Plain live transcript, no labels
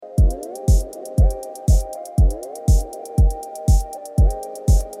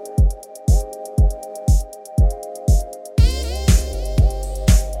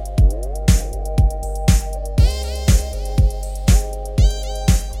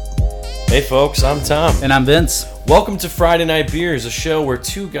Hey folks, I'm Tom. And I'm Vince. Welcome to Friday Night Beers, a show where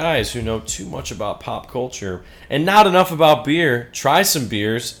two guys who know too much about pop culture and not enough about beer try some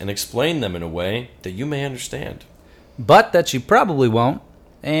beers and explain them in a way that you may understand. But that you probably won't,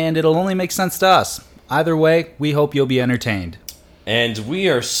 and it'll only make sense to us. Either way, we hope you'll be entertained. And we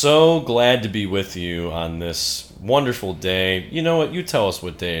are so glad to be with you on this wonderful day. You know what? You tell us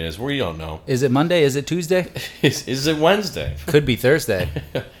what day it is. We don't know. Is it Monday? Is it Tuesday? Is it Wednesday? Could be Thursday.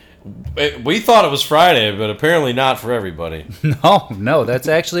 We thought it was Friday, but apparently not for everybody. No, that's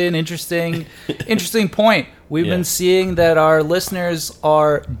actually an interesting point. We've been seeing that our listeners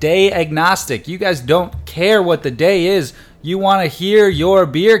are day agnostic. You guys don't care what the day is. You want to hear your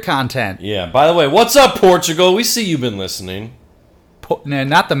beer content. Yeah, by the way, what's up, Portugal? We see you've been listening.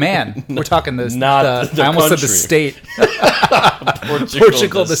 Not the man. We're talking the I almost country. said the state.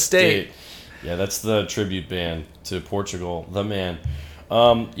 Portugal the state. Yeah, that's the tribute band to Portugal, the man.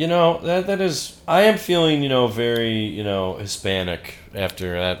 That is. I am feeling, very, Hispanic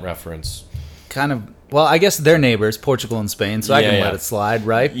after that reference. Kind of. Well, I guess they're neighbors, Portugal and Spain, so I can let it slide,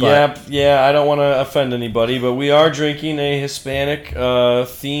 right? But, yeah. I don't want to offend anybody, but we are drinking a Hispanic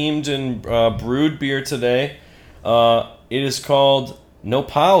themed and brewed beer today. It is called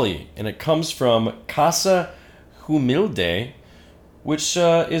Nopalli, and it comes from Casa Humilde, which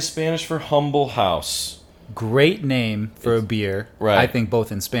is Spanish for humble house. Great name for a beer. Right. I think both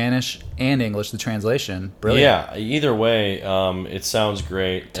in Spanish and English, the translation. Brilliant. Yeah, either way, it sounds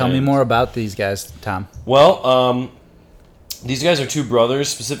great. Tell me more about these guys, Tom. Well, these guys are two brothers,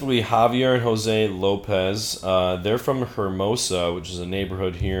 specifically Javier and Jose Lopez. They're from Hermosa, which is a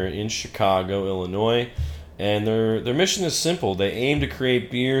neighborhood here in Chicago, Illinois. And their mission is simple. They aim to create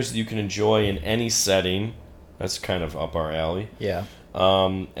beers that you can enjoy in any setting. That's kind of up our alley. Yeah.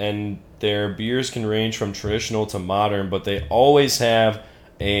 And their beers can range from traditional to modern, but they always have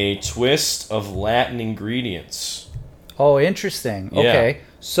a twist of Latin ingredients. Oh, interesting. Yeah. Okay.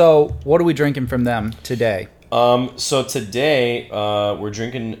 So what are we drinking from them today? So today we're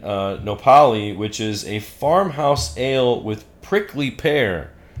drinking Nopalli, which is a farmhouse ale with prickly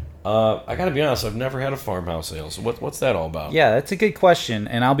pear. I gotta be honest, I've never had a farmhouse ale, so what's that all about? Yeah, that's a good question,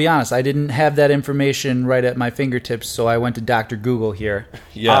 and I'll be honest, I didn't have that information right at my fingertips, so I went to Dr. Google here.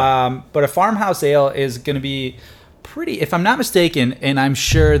 Yeah. But a farmhouse ale is going to be pretty, if I'm not mistaken, and I'm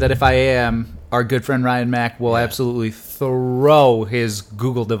sure that if I am, our good friend Ryan Mack will absolutely throw his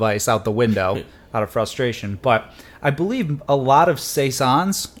Google device out the window out of frustration, but I believe a lot of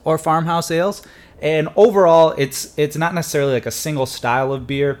saisons or farmhouse ales. And overall, it's not necessarily like a single style of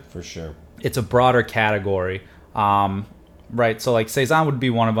beer. For sure. It's a broader category. Right, so like Saison would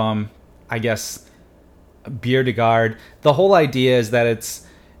be one of them. I guess Bière de Garde. The whole idea is that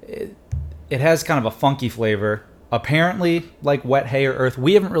it has kind of a funky flavor. Apparently, like wet hay or earth.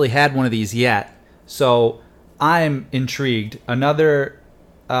 We haven't really had one of these yet. So I'm intrigued. Another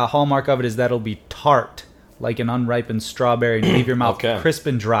hallmark of it is that it'll be tart, like an unripened strawberry, and leave your mouth crisp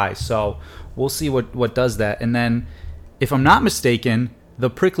and dry. So we'll see what does that. And then, if I'm not mistaken, the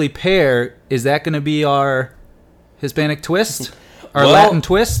prickly pear, is that going to be our Hispanic twist? Our Latin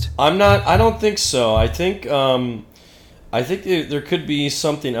twist? I don't think so. I think there could be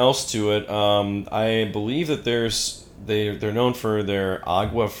something else to it. I believe that they're known for their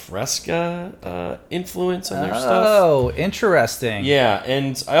agua fresca influence on their stuff. Oh, interesting. Yeah,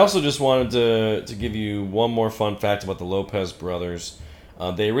 and I also just wanted to give you one more fun fact about the Lopez brothers.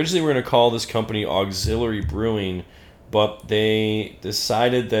 They originally were going to call this company Auxiliary Brewing, but they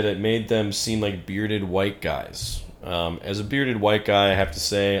decided that it made them seem like bearded white guys. As a bearded white guy, I have to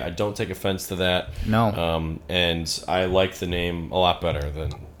say I don't take offense to that. No. And I like the name a lot better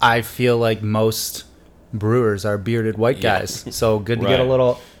than... I feel like most brewers are bearded white guys, so good to get a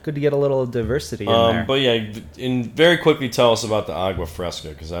little diversity in there. But yeah, and very quickly tell us about the agua fresca,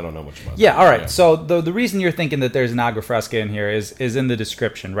 because I don't know much about that. Yeah, all right. Yeah. So the reason you're thinking that there's an agua fresca in here is in the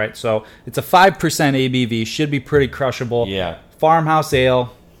description, right? So it's a 5% ABV, should be pretty crushable. Yeah. Farmhouse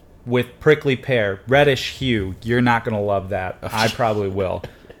ale with prickly pear, reddish hue. You're not going to love that. I probably will.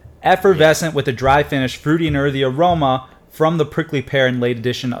 Effervescent with a dry finish, fruity and earthy aroma from the prickly pear and late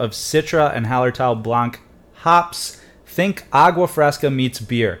addition of Citra and Hallertau Blanc hops. Think agua fresca meets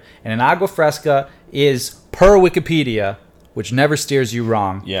beer. And an agua fresca is, per Wikipedia, which never steers you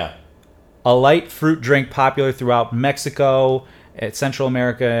wrong, a light fruit drink popular throughout Mexico, Central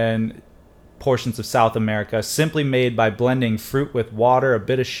America, and portions of South America, simply made by blending fruit with water, a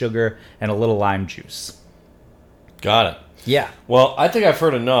bit of sugar, and a little lime juice. Got it. Yeah. Well, I think I've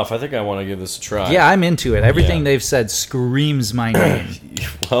heard enough. I think I want to give this a try. Yeah, I'm into it. Everything they've said screams my name.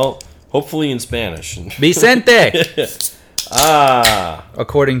 Well, hopefully in Spanish. Vicente! Ah.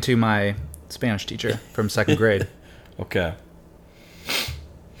 according to my Spanish teacher from second grade. Okay.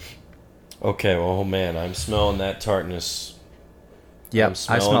 Okay, well, oh man, I'm smelling that tartness. Yep,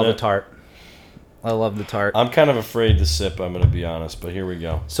 I smell the it. tart. I love the tart. I'm kind of afraid to sip, I'm going to be honest, but here we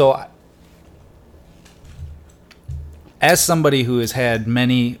go. So, as somebody who has had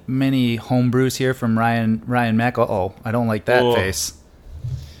many, many home brews here from Ryan Mack, I don't like that face.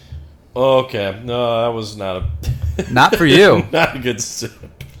 Okay, no, that was not Not for you. not a good sip.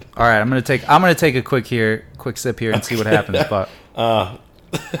 All right, I'm gonna take a quick sip here and see what happens. But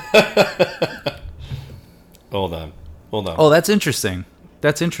hold on. oh, that's interesting.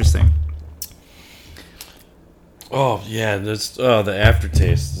 Oh yeah, the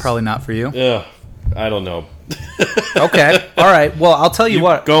aftertaste. Probably not for you. Yeah, I don't know. Okay, all right. Well, I'll tell you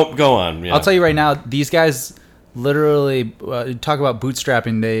what. Go on. Yeah. I'll tell you right now. These guys literally talk about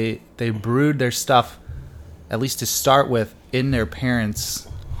bootstrapping. They brewed their stuff, at least to start with, in their parents'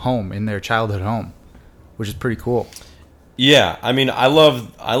 home, in their childhood home, which is pretty cool. Yeah, I mean, I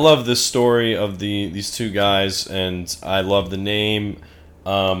love this story of these two guys, and I love the name.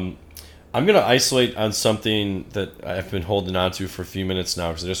 I'm gonna isolate on something that I've been holding on to for a few minutes now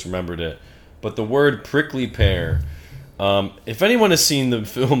because I just remembered it. But the word prickly pear. If anyone has seen the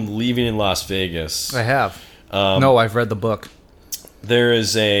film Leaving in Las Vegas, I have. No, I've read the book. There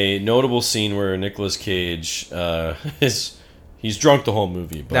is a notable scene where Nicolas Cage he's drunk the whole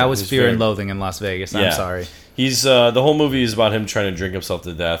movie. But that was Fear and Loathing in Las Vegas. I'm sorry. He's the whole movie is about him trying to drink himself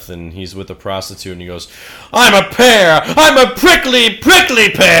to death, and he's with a prostitute, and he goes, "I'm a pear, I'm a prickly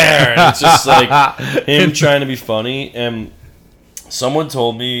pear." And it's just like him trying to be funny. And someone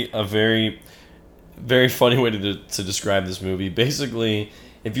told me a very, very funny way to describe this movie. Basically,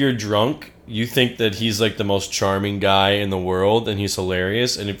 if you're drunk, you think that he's like the most charming guy in the world, and he's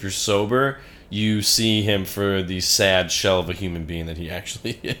hilarious. And if you're sober, you see him for the sad shell of a human being that he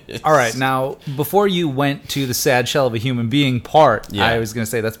actually is. All right, now, before you went to the sad shell of a human being part, I was going to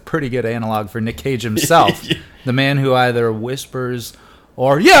say that's a pretty good analog for Nick Cage himself. The man who either whispers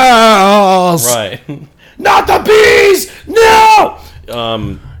or yells. Right. Not the bees! No!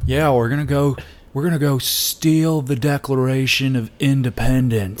 Yeah, we're going to go steal the Declaration of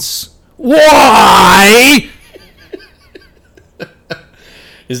Independence. Why?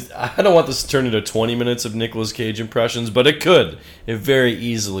 I don't want this to turn into 20 minutes of Nicolas Cage impressions, but it could. It very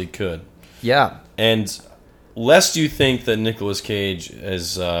easily could. Yeah. And lest you think that Nicolas Cage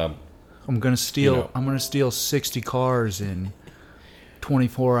is... I'm gonna steal 60 cars in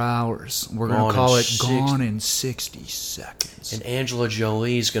 24 hours. We're gonna call it Gone in 60 Seconds. And Angela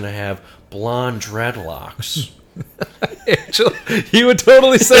Jolie's gonna have blonde dreadlocks. Angela, he would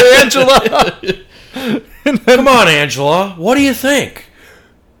totally say Angela. Come on, Angela. What do you think?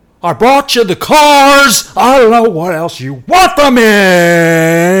 I brought you the cars. I don't know what else you want from me.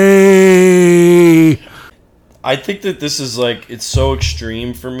 I think that this is like, it's so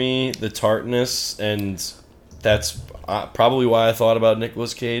extreme for me, the tartness, and that's probably why I thought about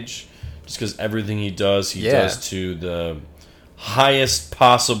Nicolas Cage. Just because everything he does does to the highest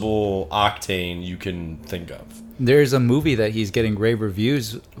possible octane you can think of. There's a movie that he's getting rave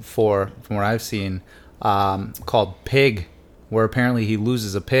reviews for, from what I've seen, called Pig, where apparently he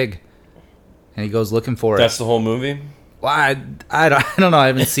loses a pig and he goes looking for it. That's the whole movie? Well, I don't know. I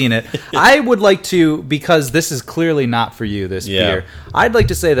haven't seen it. I would like to, because this is clearly not for you, this beer. I'd like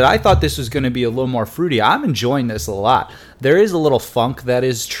to say that I thought this was going to be a little more fruity. I'm enjoying this a lot. There is a little funk, that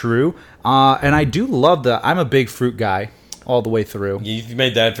is true. And I do love I'm a big fruit guy all the way through. You've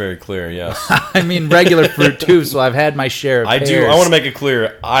made that very clear, yes. I mean regular fruit too, so I've had my share of pears. I want to make it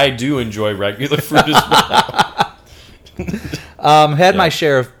clear, I do enjoy regular fruit as well. My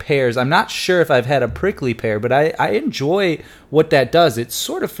share of pears. I'm not sure if I've had a prickly pear, but I enjoy what that does. It's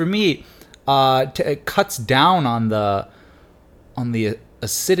sort of, for me, it cuts down on the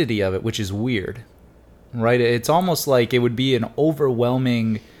acidity of it, which is weird, right? It's almost like it would be an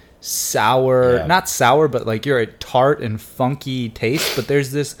overwhelming sour, not sour, but like you're a tart and funky taste, but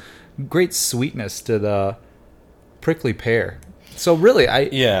there's this great sweetness to the prickly pear. So really,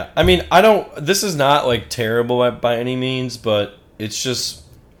 I mean, this is not like terrible by any means, but it's just,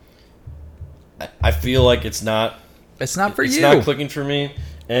 I feel like it's not for you. It's not clicking for me,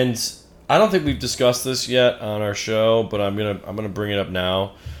 and I don't think we've discussed this yet on our show, but I'm gonna bring it up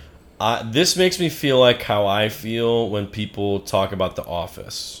now. This makes me feel like how I feel when people talk about The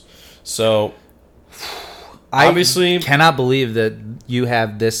Office. So, obviously, I cannot believe that you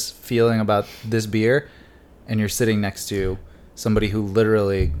have this feeling about this beer, and you're sitting next to somebody who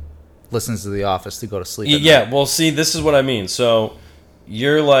literally listens to The Office to go to sleep at night. Well, see, this is what I mean. So,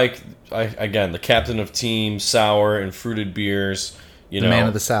 you're like, again, the captain of team sour and fruited beers. You the know, man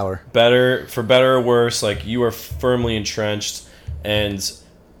of the sour. Better or worse, like you are firmly entrenched. And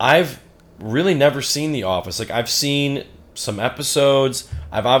I've really never seen The Office. Like I've seen some episodes.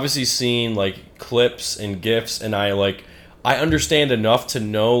 I've obviously seen like clips and GIFs, and I understand enough to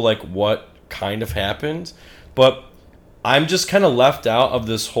know like what kind of happened, but I'm just kind of left out of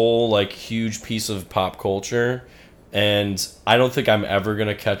this whole like huge piece of pop culture, and I don't think I'm ever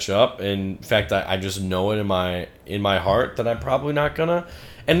gonna catch up. In fact, I just know it in my heart that I'm probably not gonna,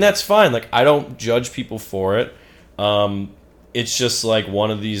 and that's fine. Like I don't judge people for it. It's just like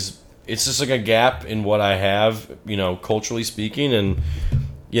one of these. It's just like a gap in what I have, culturally speaking, and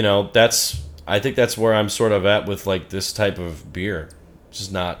I think that's where I'm sort of at with like this type of beer. I'm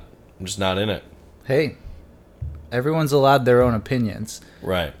just not in it. Hey, everyone's allowed their own opinions.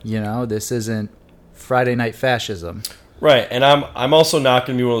 Right. This isn't Friday Night Fascism. Right, and I'm also not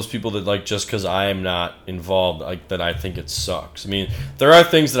going to be one of those people that like just because I am not involved, like that I think it sucks. I mean, there are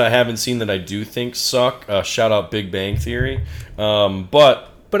things that I haven't seen that I do think suck. Shout out Big Bang Theory, but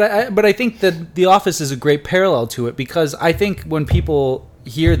I think that The Office is a great parallel to it, because I think when people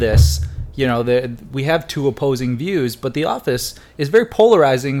hear this, we have two opposing views, but The Office is very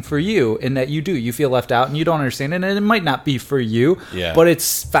polarizing for you in that you feel left out and you don't understand it, and it might not be for you, but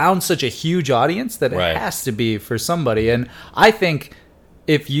it's found such a huge audience that it has to be for somebody. And I think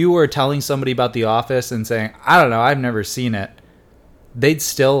if you were telling somebody about The Office and saying, I don't know, I've never seen it, they'd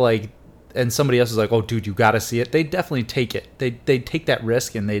still like, and somebody else is like, oh dude, you gotta see it, they'd definitely take it. They'd take that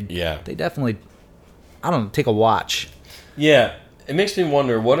risk, and they definitely, I don't know, take a watch. Yeah. It makes me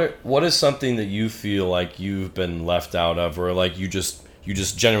wonder, what is something that you feel like you've been left out of, or like you just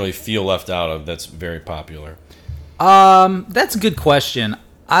generally feel left out of that's very popular? That's a good question.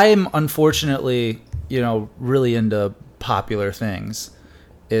 I'm unfortunately, really into popular things.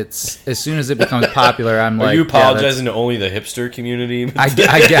 It's as soon as it becomes popular, I'm like, are you apologizing to only the hipster community? I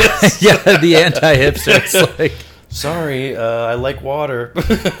guess, the anti-hipster. It's like, sorry, I like water.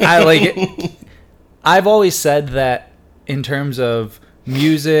 I like it. I've always said that in terms of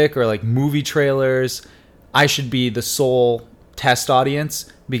music or like movie trailers, I should be the sole test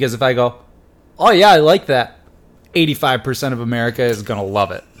audience, because if I go, oh yeah, I like that, 85% of America is gonna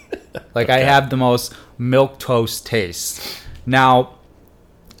love it. Like I have the most milquetoast taste. Now,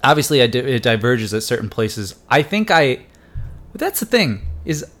 obviously, it diverges at certain places. I think that's the thing,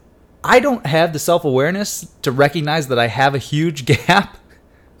 is I don't have the self-awareness to recognize that I have a huge gap.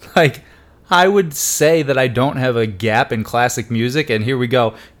 Like, I would say that I don't have a gap in classic music, and here we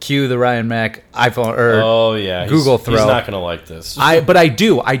go. Cue the Ryan Mac iPhone or Google throw. He's not going to like this. But I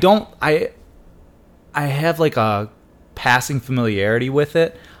do. I have like a passing familiarity with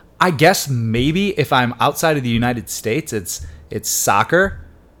it. I guess maybe if I'm outside of the United States, it's soccer.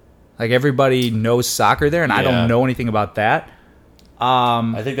 Like everybody knows soccer there, and I don't know anything about that.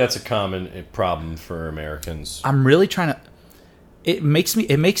 I think that's a common problem for Americans. I'm really trying to. It makes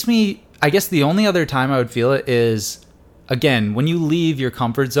me. I guess the only other time I would feel it is, again, when you leave your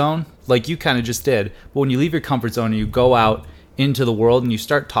comfort zone, like you kind of just did. But when you leave your comfort zone and you go out into the world and you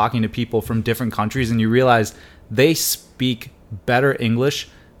start talking to people from different countries, and you realize they speak better English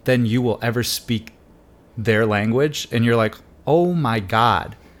than you will ever speak their language, and you're like, oh my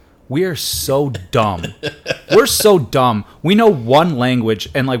God, we are so dumb. We're so dumb. We know one language,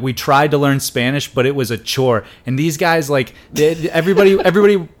 and like we tried to learn Spanish, but it was a chore. And these guys, like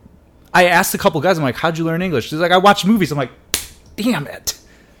everybody. I asked a couple guys, I'm like, how'd you learn English? He's like, I watch movies. I'm like, damn it.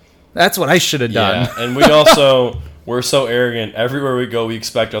 That's what I should have done. Yeah, and we're so arrogant. Everywhere we go, we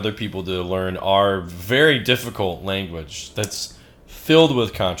expect other people to learn our very difficult language that's filled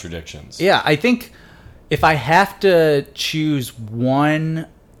with contradictions. Yeah, I think if I have to choose one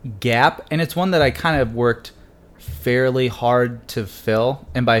gap, and it's one that I kind of worked fairly hard to fill,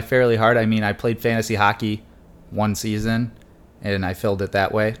 and by fairly hard, I mean I played fantasy hockey one season, and I filled it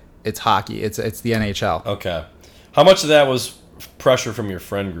that way. It's hockey. It's the NHL. Okay. How much of that was pressure from your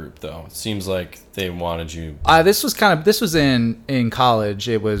friend group, though? It seems like they wanted you. This was in college.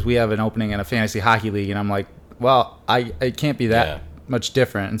 We have an opening in a fantasy hockey league, and I'm like, well, it can't be that much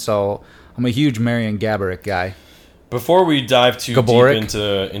different. And so I'm a huge Marian Gaborik guy. Before we dive too deep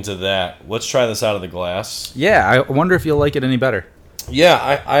into that, let's try this out of the glass. Yeah, I wonder if you'll like it any better.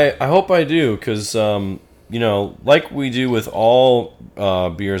 Yeah, I hope I do, because like we do with all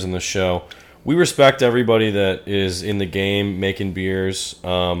beers in the show, we respect everybody that is in the game making beers.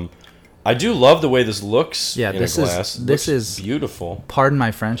 I do love the way this looks in a glass. This is beautiful. Pardon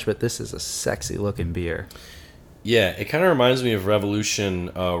my French, but this is a sexy looking beer. Yeah, it kind of reminds me of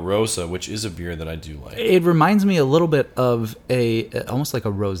Revolution Rosa, which is a beer that I do like. It reminds me a little bit of almost like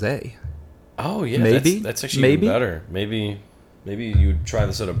a rosé. Oh yeah, Maybe that's actually even better. Maybe you try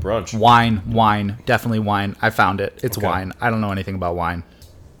this at a brunch. Wine, definitely wine. I found it. It's Okay. wine. I don't know anything about wine.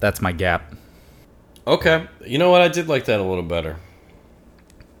 That's my gap. Okay, you know what? I did like that a little better.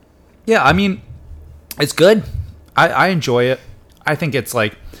 Yeah, I mean, it's good. I enjoy it. I think it's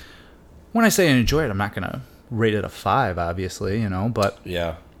like, when I say I enjoy it, I'm not gonna rate it a 5, obviously, but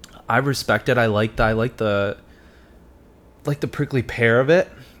Yeah. I respect it. I like the prickly pear of it.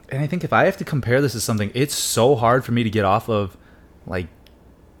 And I think if I have to compare this to something, it's so hard for me to get off of like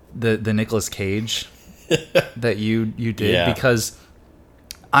the Nicolas Cage that you did, because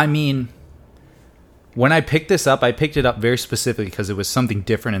I mean, when I picked this up, I picked it up very specifically because it was something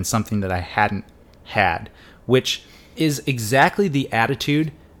different and something that I hadn't had, which is exactly the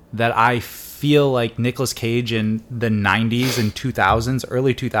attitude that I feel like Nicolas Cage in the 90s and 2000s,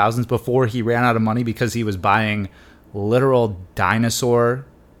 early 2000s, before he ran out of money because he was buying literal dinosaur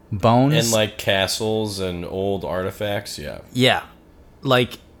bones. And like castles and old artifacts, yeah. Yeah.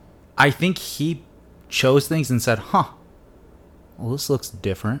 Like, I think he chose things and said, well, this looks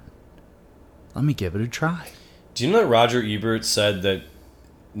different. Let me give it a try. Do you know that Roger Ebert said that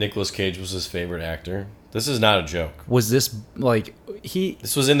Nicolas Cage was his favorite actor? This is not a joke. Was this, like,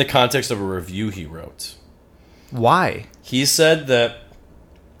 This was in the context of a review he wrote. Why? He said that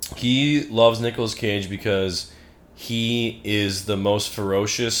he loves Nicolas Cage because he is the most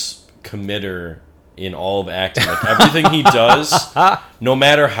ferocious committer in all of acting. Like, everything he does, no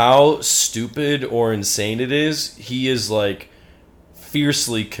matter how stupid or insane it is, he is, like,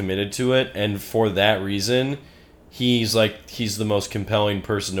 fiercely committed to it, and for that reason, he's the most compelling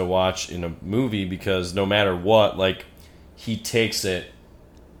person to watch in a movie, because no matter what, like, he takes it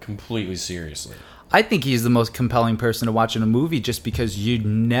completely seriously. I think he's the most compelling person to watch in a movie, just because you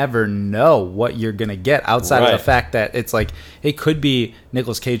never know what you're going to get outside of the fact that it's like, it could be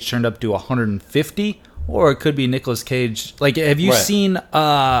Nicolas Cage turned up to 150, or it could be Nicolas Cage. Like, have you seen,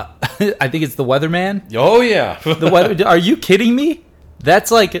 I think it's The Weatherman? Oh, yeah. Are you kidding me?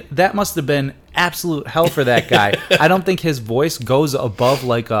 That's like, that must have been absolute hell for that guy. I don't think his voice goes above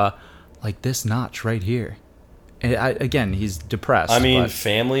like this notch right here. And again, he's depressed. I mean,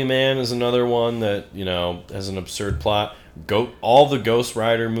 Family Man is another one that, has an absurd plot. All the Ghost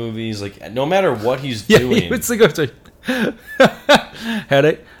Rider movies, like, no matter what he's doing. It's the Ghost Rider.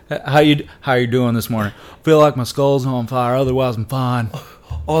 Headache? How you doing this morning? Feel like my skull's on fire. Otherwise, I'm fine.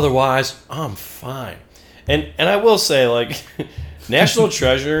 Otherwise, I'm fine. And I will say, like, National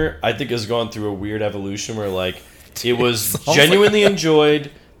Treasure, I think, has gone through a weird evolution where, like, it was genuinely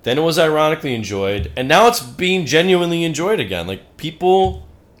enjoyed, then it was ironically enjoyed, and now it's being genuinely enjoyed again. Like, people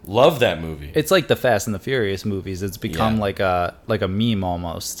love that movie. It's like the Fast and the Furious movies. It's become like a meme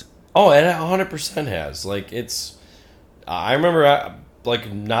almost. Oh, and it 100% has. Like, it's... I remember,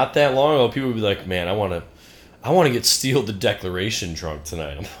 like, not that long ago, people would be like, man, I want to get Steel the Declaration drunk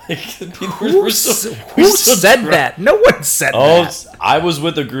tonight. I'm like, who said that? No one said that. I was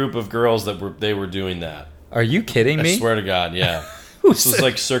with a group of girls that were doing that. Are you kidding me? I swear to God, yeah. This was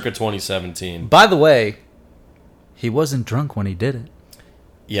like circa 2017. By the way, he wasn't drunk when he did it.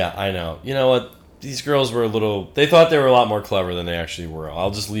 Yeah, I know. You know what? These girls were they thought they were a lot more clever than they actually were. I'll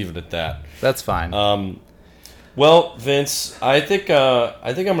just leave it at that. That's fine. Well, Vince, I think I'm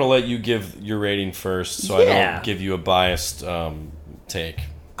going to let you give your rating first, so I don't give you a biased take.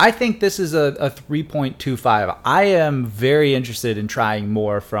 I think this is a 3.25. I am very interested in trying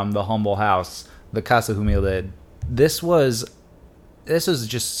more from the Humble House, the Casa Humilde. This was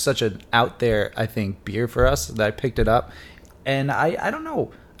just such an out there, I think, beer for us that I picked it up. And I don't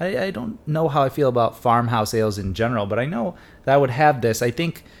know. I don't know how I feel about farmhouse ales in general, but I know that I would have this. I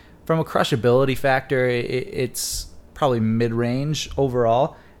think from a crushability factor, it's probably mid-range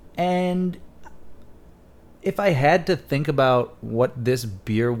overall. And if I had to think about what this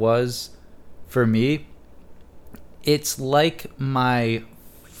beer was for me, it's like my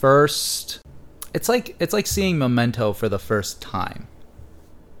first... It's like seeing Memento for the first time.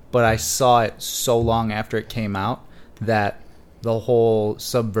 But I saw it so long after it came out that the whole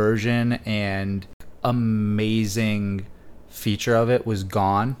subversion and amazing feature of it was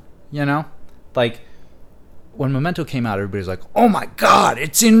gone, Like, when Memento came out, everybody's like, oh my God,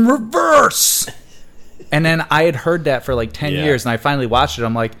 it's in reverse! And then I had heard that for like 10 years, and I finally watched it.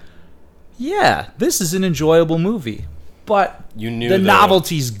 I'm like, yeah, this is an enjoyable movie. But the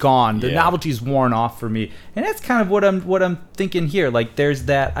novelty's gone. The novelty's worn off for me. And that's kind of what I'm thinking here. Like, there's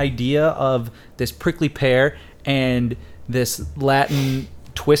that idea of this prickly pear and this Latin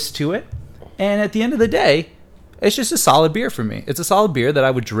twist to it. And at the end of the day, It's just a solid beer for me. It's a solid beer that I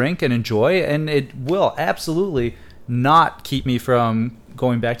would drink and enjoy, and it will absolutely not keep me from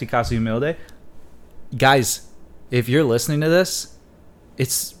going back to Casa Humilde. Guys, if you're listening to this,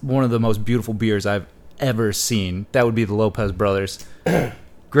 it's one of the most beautiful beers I've ever seen. That would be the Lopez Brothers.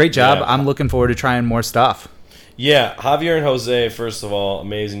 Great job. Yeah. I'm looking forward to trying more stuff. Yeah, Javier and Jose, first of all,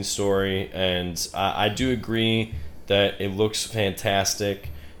 amazing story, and I do agree that it looks fantastic.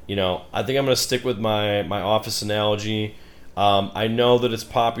 You know, I think I'm going to stick with my office analogy. I know that it's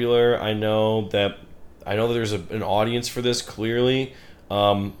popular. I know that there's an audience for this, clearly.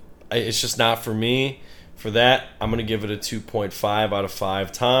 It's just not for me. For that, I'm going to give it a 2.5 out of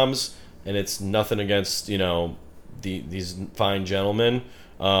 5 Toms, and it's nothing against, these fine gentlemen.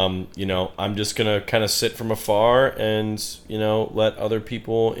 I'm just going to kind of sit from afar and, let other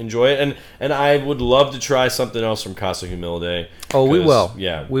people enjoy it. And I would love to try something else from Casa Humilde. Oh, we will.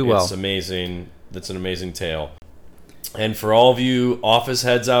 Yeah, we will. It's amazing. That's an amazing tale. And for all of you office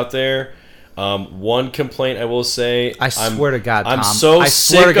heads out there, one complaint I will say. I swear to God, Tom. I'm so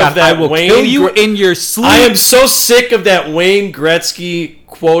sick swear to God, of that I will Wayne. kill you in your sleep. I am so sick of that Wayne Gretzky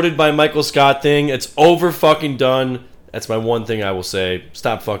quoted by Michael Scott thing. It's over fucking done. That's my one thing I will say.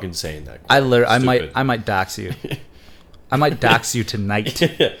 Stop fucking saying that. I might dox you. I might dox you tonight.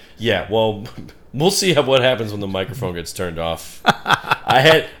 Yeah, well, we'll see what happens when the microphone gets turned off. I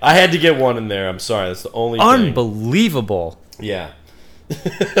had to get one in there. I'm sorry. That's the only thing. Unbelievable. Yeah.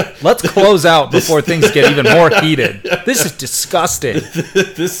 Let's close out before things get even more heated. This is disgusting.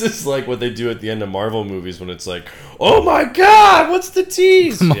 This is like what they do at the end of Marvel movies when it's like, oh my God, what's the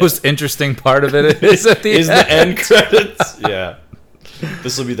tease? The most interesting part of it is at the end. The end credits. Yeah.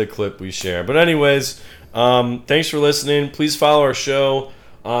 This will be the clip we share. But anyways, thanks for listening. Please follow our show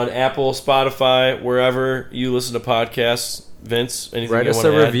on Apple, Spotify, wherever you listen to podcasts. Vince, anything Write you us want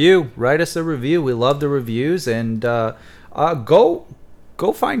a to add? review. Write us a review. We love the reviews. And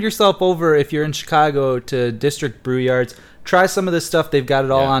go find yourself over, if you're in Chicago, to District Brew Yards. Try some of this stuff. They've got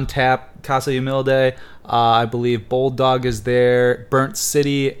it all on tap. Casa Humilde. I believe Bulldog is there. Burnt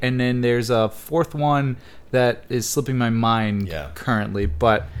City. And then there's a fourth one that is slipping my mind currently.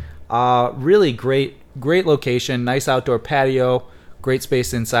 But really great location. Nice outdoor patio. Great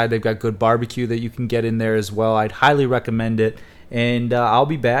space inside. They've got good barbecue that you can get in there as well. I'd highly recommend it. And I'll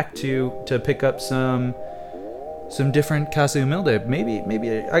be back to pick up some different Casa Humilde. Maybe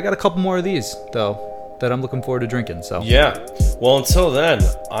I got a couple more of these, though, that I'm looking forward to drinking. So yeah. Well, until then,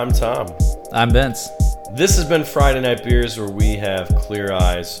 I'm Tom. I'm Vince. This has been Friday Night Beers, where we have clear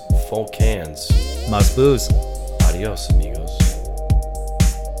eyes, full cans. Must booze. Adios, amigos.